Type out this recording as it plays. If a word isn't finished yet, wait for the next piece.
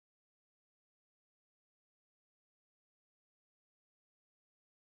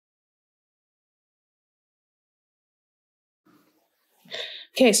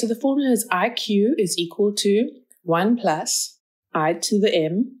Okay, so the formula is IQ is equal to 1 plus I to the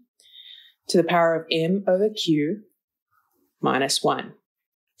m to the power of m over q minus 1,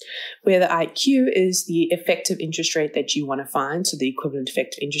 where the IQ is the effective interest rate that you want to find, so the equivalent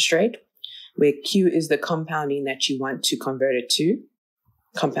effective interest rate, where Q is the compounding that you want to convert it to,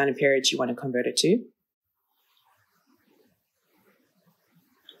 compounding periods you want to convert it to.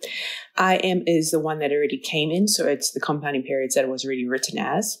 IM is the one that already came in, so it's the compounding periods that it was already written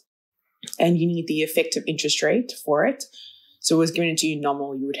as. And you need the effective interest rate for it. So it was given to you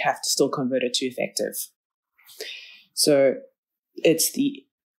nominal, you would have to still convert it to effective. So it's the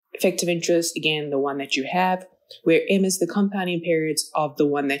effective interest, again, the one that you have, where M is the compounding periods of the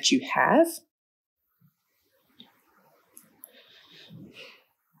one that you have.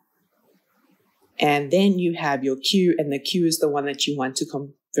 And then you have your Q, and the Q is the one that you want to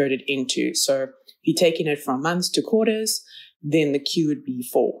convert it into. So if you're taking it from months to quarters, then the Q would be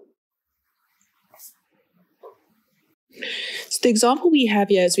 4. So the example we have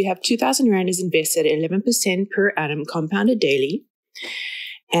here is we have 2,000 Rand is invested at 11% per annum compounded daily.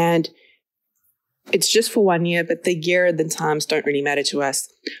 And it's just for 1 year, but the year and the times don't really matter to us.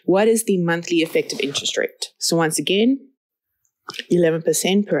 What is the monthly effective interest rate? So once again,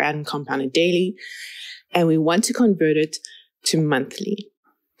 11% per annum compounded daily, and we want to convert it to monthly.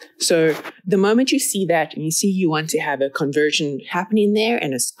 So the moment you see that and you see you want to have a conversion happening there,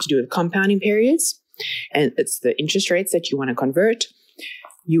 and it's to do with compounding periods, and it's the interest rates that you want to convert,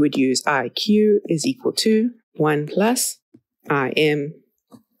 you would use IQ is equal to 1 plus IM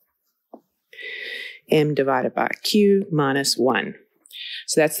M divided by Q minus 1.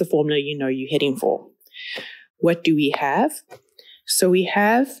 So that's the formula you know you're heading for. What do we have? So we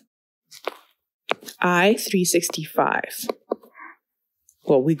have I365.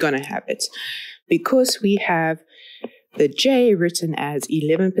 Well, we're going to have it because we have the J written as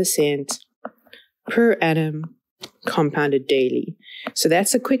 11% per annum compounded daily. So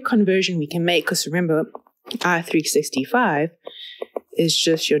that's a quick conversion we can make, because remember, I365 is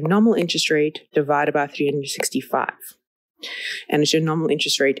just your nominal interest rate divided by 365. And it's your nominal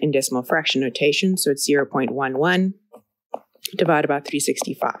interest rate in decimal fraction notation, so it's 0.11 divided by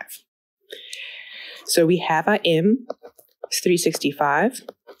 365. So we have our M, it's 365,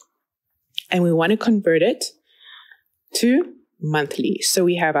 and we want to convert it to monthly. So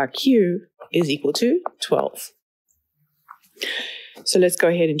we have our Q is equal to 12. So let's go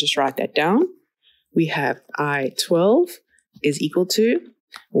ahead and just write that down. We have I12 is equal to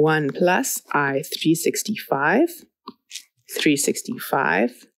 1 plus I365,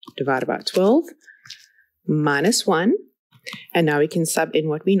 365 divided by 12, minus 1. And now we can sub in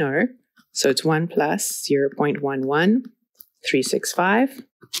what we know. So it's 1 plus 0.11, 365,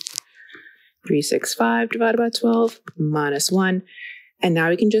 365 divided by 12, minus 1. And now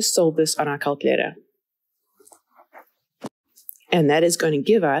we can just solve this on our calculator. And that is going to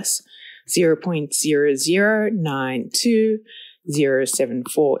give us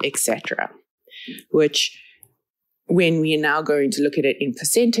 0.0092074, etc. Which, when we are now going to look at it in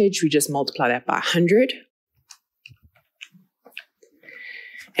percentage, we just multiply that by 100.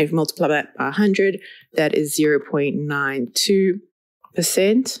 And if we multiply that by 100, that is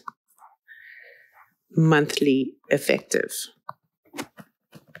 0.92% monthly effective.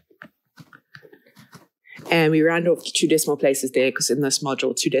 And we round off to 2 decimal places there, because in this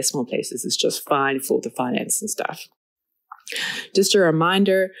module, 2 decimal places is just fine for the finance and stuff. Just a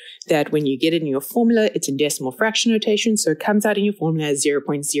reminder that when you get it in your formula, it's in decimal fraction notation, so it comes out in your formula as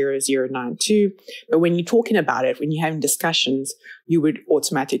 0.0092. But when you're talking about it, when you're having discussions, you would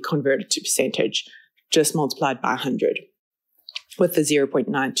automatically convert it to percentage, just multiplied by 100 with the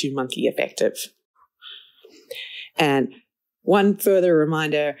 0.92 monthly effective. And one further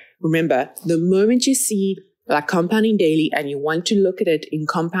reminder, remember, the moment you see like compounding daily and you want to look at it in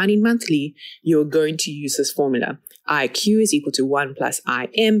compounding monthly, you're going to use this formula. IQ is equal to 1 plus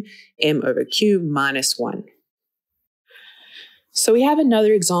IM, M over Q minus 1. So we have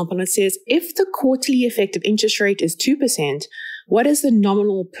another example, and it says, if the quarterly effective interest rate is 2%, what is the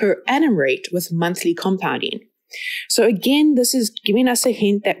nominal per annum rate with monthly compounding? So again, this is giving us a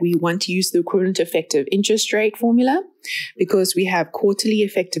hint that we want to use the equivalent effective interest rate formula, because we have quarterly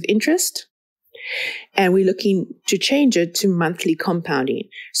effective interest and we're looking to change it to monthly compounding.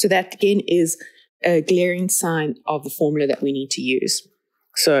 So that again is a glaring sign of the formula that we need to use.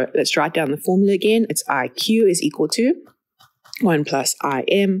 So let's write down the formula again. It's IQ is equal to 1 plus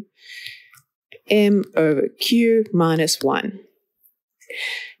IM, M over Q minus 1.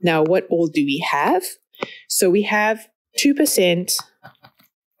 Now, what all do we have? So we have 2%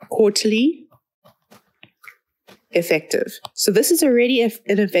 quarterly effective. So this is already an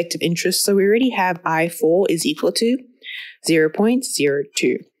effective interest. So we already have I4 is equal to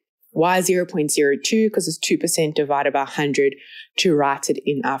 0.02. Why 0.02? Because it's 2% divided by 100 to write it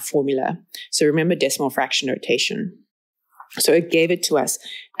in our formula. So remember decimal fraction notation. So it gave it to us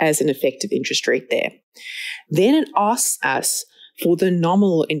as an effective interest rate there. Then it asks us for the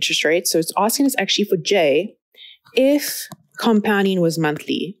nominal interest rate. So it's asking us actually for J if compounding was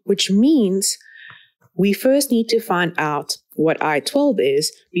monthly, which means we first need to find out what I12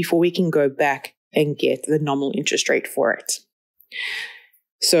 is before we can go back and get the nominal interest rate for it.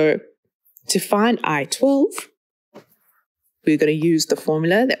 So to find I12, we're going to use the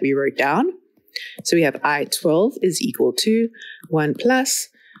formula that we wrote down. So we have I12 is equal to 1 plus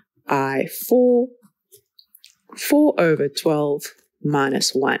I4, 4 over 12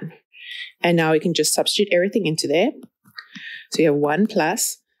 minus 1. And now we can just substitute everything into there. So we have 1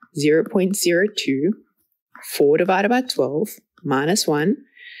 plus 0.02, 4 divided by 12 minus 1.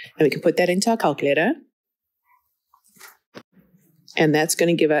 And we can put that into our calculator. And that's going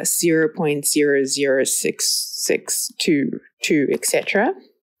to give us 0.00662, etc.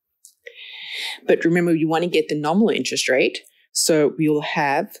 But remember, you want to get the nominal interest rate. So we will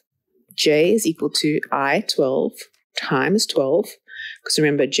have J is equal to I12 times 12. Because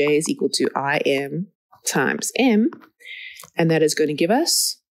remember, J is equal to IM times M. And that is going to give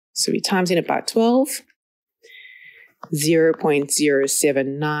us, so we times it by 12,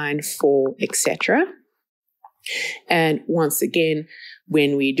 0.0794, etc. And once again,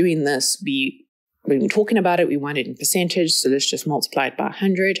 when we're doing this, when we're talking about it, we want it in percentage. So let's just multiply it by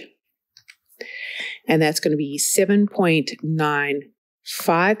 100. And that's going to be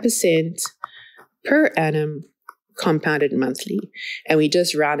 7.95% per annum compounded monthly. And we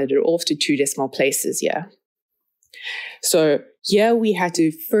just rounded it off to 2 decimal places here. So here we had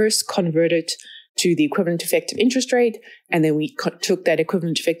to first convert it to the equivalent effective interest rate, and then we took that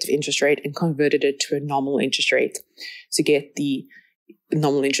equivalent effective interest rate and converted it to a nominal interest rate to get the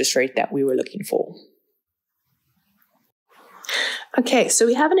nominal interest rate that we were looking for. Okay, so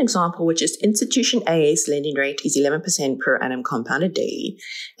we have an example which is institution A's lending rate is 11% per annum compounded daily,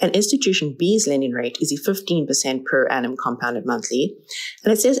 and institution B's lending rate is 15% per annum compounded monthly.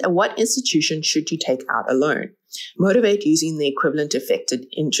 And it says, at what institution should you take out a loan? Motivate using the equivalent effective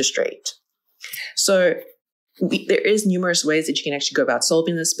interest rate. So there is numerous ways that you can actually go about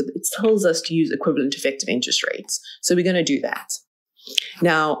solving this, but it tells us to use equivalent effective interest rates. So we're going to do that.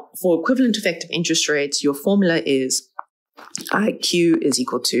 Now, for equivalent effective interest rates, your formula is IQ is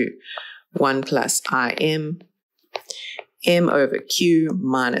equal to 1 plus IM, M over Q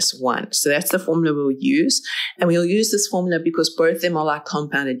minus 1. So that's the formula we'll use. And we'll use this formula because both of them are like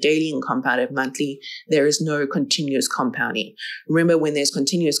compounded daily and compounded monthly. There is no continuous compounding. Remember, when there's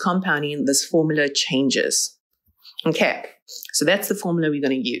continuous compounding, this formula changes. Okay, so that's the formula we're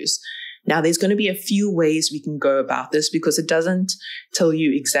going to use. Now, there's going to be a few ways we can go about this because it doesn't tell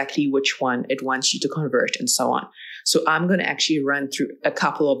you exactly which one it wants you to convert and so on. So I'm going to actually run through a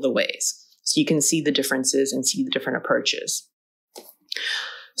couple of the ways so you can see the differences and see the different approaches.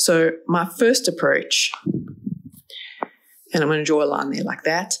 So my first approach, and I'm going to draw a line there like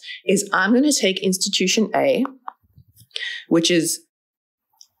that, is I'm going to take institution A, which is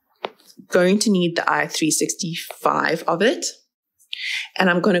going to need the I365 of it, and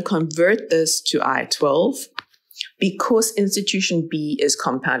I'm going to convert this to I12 because institution B is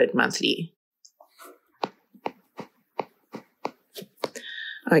compounded monthly.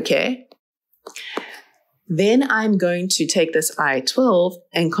 Okay. Then I'm going to take this I12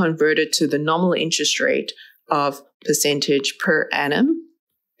 and convert it to the nominal interest rate of percentage per annum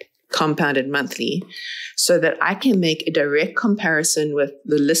compounded monthly so that I can make a direct comparison with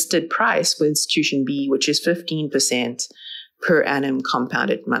the listed price for institution B, which is 15% per annum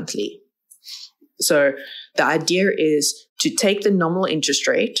compounded monthly. So the idea is to take the nominal interest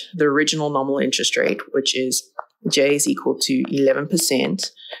rate, the original nominal interest rate, which is J is equal to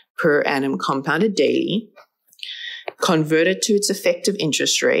 11% per annum compounded daily, convert it to its effective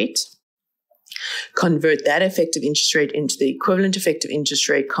interest rate, convert that effective interest rate into the equivalent effective interest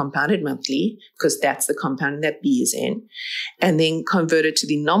rate compounded monthly, because that's the compounding that B is in, and then convert it to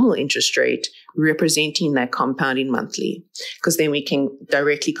the nominal interest rate representing that compounding monthly, because then we can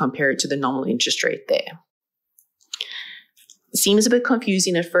directly compare it to the nominal interest rate there. It seems a bit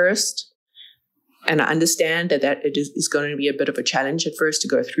confusing at first, and I understand that it is going to be a bit of a challenge at first to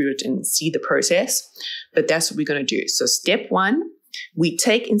go through it and see the process, but that's what we're going to do. So step one, we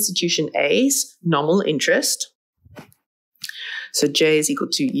take institution A's nominal interest. So J is equal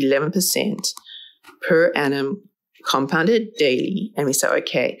to 11% per annum compounded daily. And we say,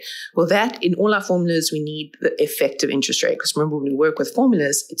 okay, well, that in all our formulas, we need the effective interest rate. Because remember, when we work with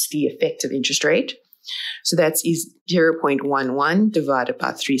formulas, it's the effective interest rate. So that's 0.11 divided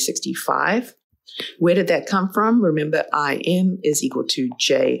by 365. Where did that come from? Remember, IM is equal to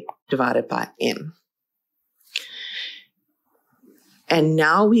J divided by M. And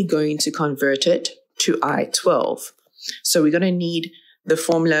now we're going to convert it to I-12. So we're going to need the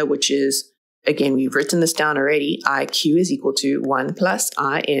formula, which is, again, we've written this down already. IQ is equal to 1 plus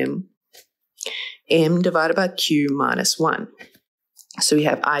IM, M divided by Q minus 1. So we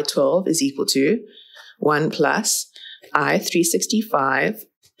have I-12 is equal to 1 plus I-365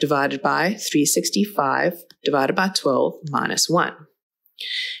 divided by 365 divided by 12 minus 1.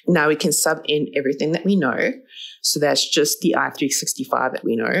 Now we can sub in everything that we know. So that's just the I-365 that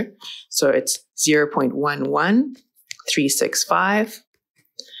we know. So it's 0.11, 365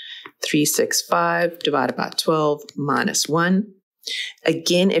 divided by 12 minus 1.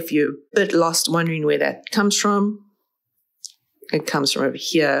 Again, if you're a bit lost wondering where that comes from, it comes from over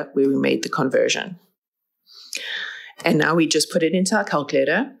here where we made the conversion. And now we just put it into our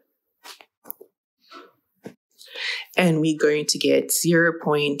calculator. And we're going to get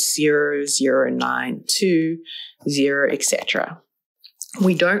 0.00920, etc.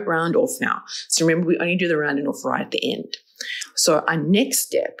 We don't round off now. So remember, we only do the rounding off right at the end. So our next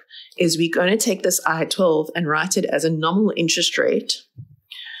step is we're going to take this I-12 and write it as a nominal interest rate,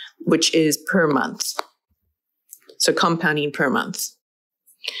 which is per month. So compounding per month.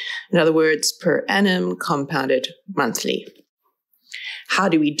 In other words, per annum compounded monthly. How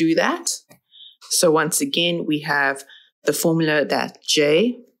do we do that? So once again, we have the formula that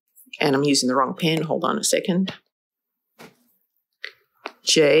J, and I'm using the wrong pen, hold on a second.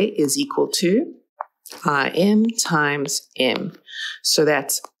 J is equal to IM times M. So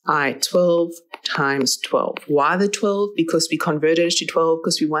that's I-12 times 12. Why the 12? Because we converted it to 12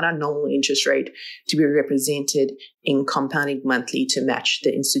 because we want our nominal interest rate to be represented in compounding monthly to match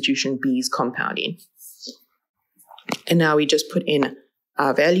the institution B's compounding. And now we just put in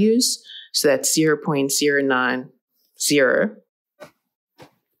our values. So that's 0.090,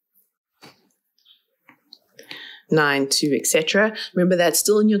 92, etc. Remember, that's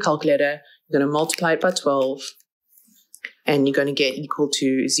still in your calculator. You're going to multiply it by 12, and you're going to get equal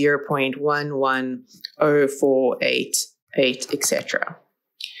to 0.11048, etc.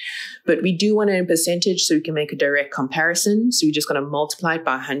 But we do want it in percentage so we can make a direct comparison. So we're just going to multiply it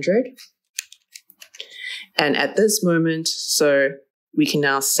by 100. And at this moment, so we can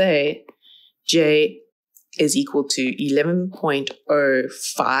now say J is equal to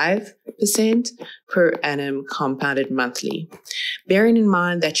 11.05% per annum compounded monthly. Bearing in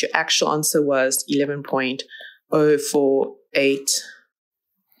mind that your actual answer was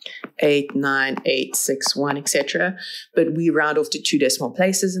 11.04889861, etc. But we round off to 2 decimal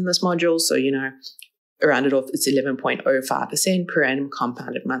places in this module. So, round it off, it's 11.05% per annum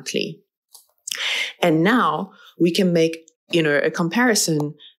compounded monthly. And now we can make, a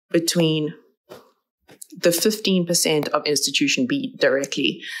comparison between the 15% of institution B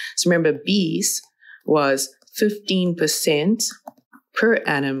directly. So remember, B's was 15% per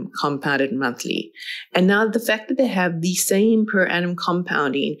annum compounded monthly. And now the fact that they have the same per annum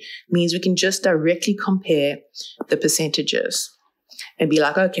compounding means we can just directly compare the percentages and be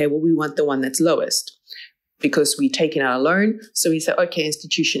like, okay, well, we want the one that's lowest because we're taking out a loan. So we say, okay,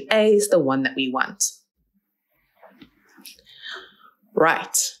 institution A is the one that we want.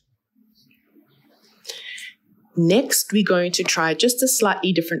 Right. Next, we're going to try just a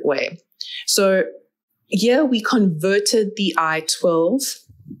slightly different way. So here we converted the I-12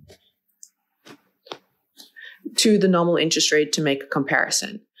 to the nominal interest rate to make a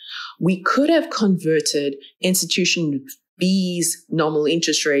comparison. We could have converted institution B's nominal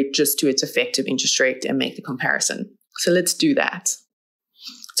interest rate just to its effective interest rate and make the comparison. So let's do that.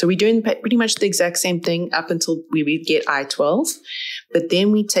 So we're doing pretty much the exact same thing up until we get I-12, but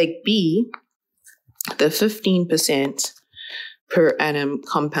then we take B, the 15% per annum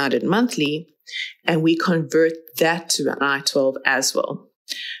compounded monthly, and we convert that to an I-12 as well.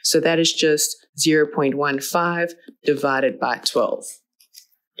 So that is just 0.15 divided by 12.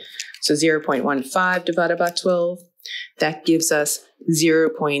 So 0.15 divided by 12, that gives us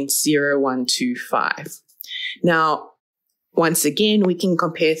 0.0125. Now, once again, we can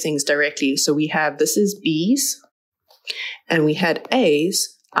compare things directly. So we have, this is B's, and we had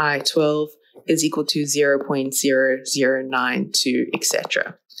A's, I-12 is equal to 0.0092,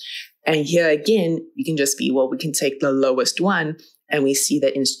 etc. And here again, you can just be, well, we can take the lowest one, and we see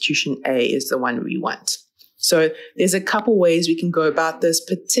that institution A is the one we want. So there's a couple ways we can go about this,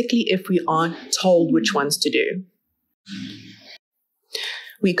 particularly if we aren't told which ones to do.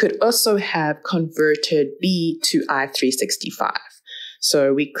 We could also have converted B to I365.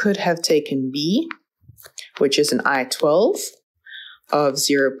 So we could have taken B, which is an I12 of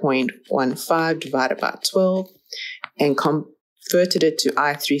 0.15 divided by 12, and converted it to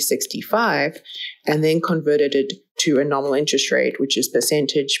I365, and then converted it to a nominal interest rate, which is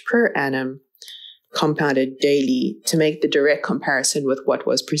percentage per annum compounded daily, to make the direct comparison with what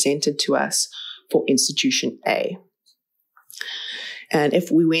was presented to us for institution A. And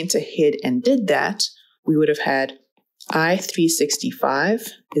if we went ahead and did that, we would have had I365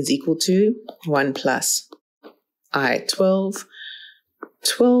 is equal to 1 plus I12,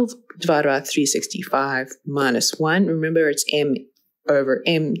 12 divided by 365 minus 1. Remember, it's M over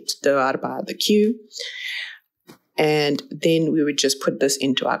M divided by the Q. And then we would just put this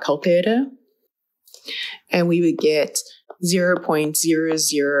into our calculator, and we would get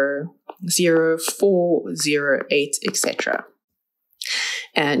 0.000408, etc.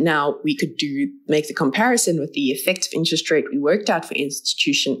 And now we could make the comparison with the effective interest rate we worked out for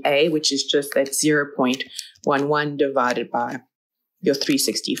institution A, which is just that 0.11 divided by your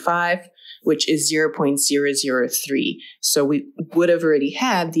 365, which is 0.003. So we would have already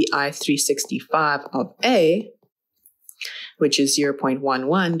had the I365 of A, which is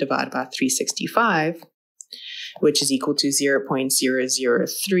 0.11 divided by 365, which is equal to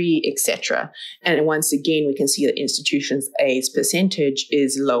 0.003, etc. And once again, we can see that institutions A's percentage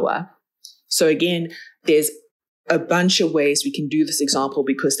is lower. So again, there's a bunch of ways we can do this example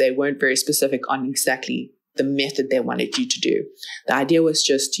because they weren't very specific on exactly the method they wanted you to do. The idea was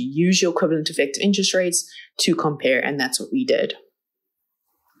just to use your equivalent effective interest rates to compare, and that's what we did.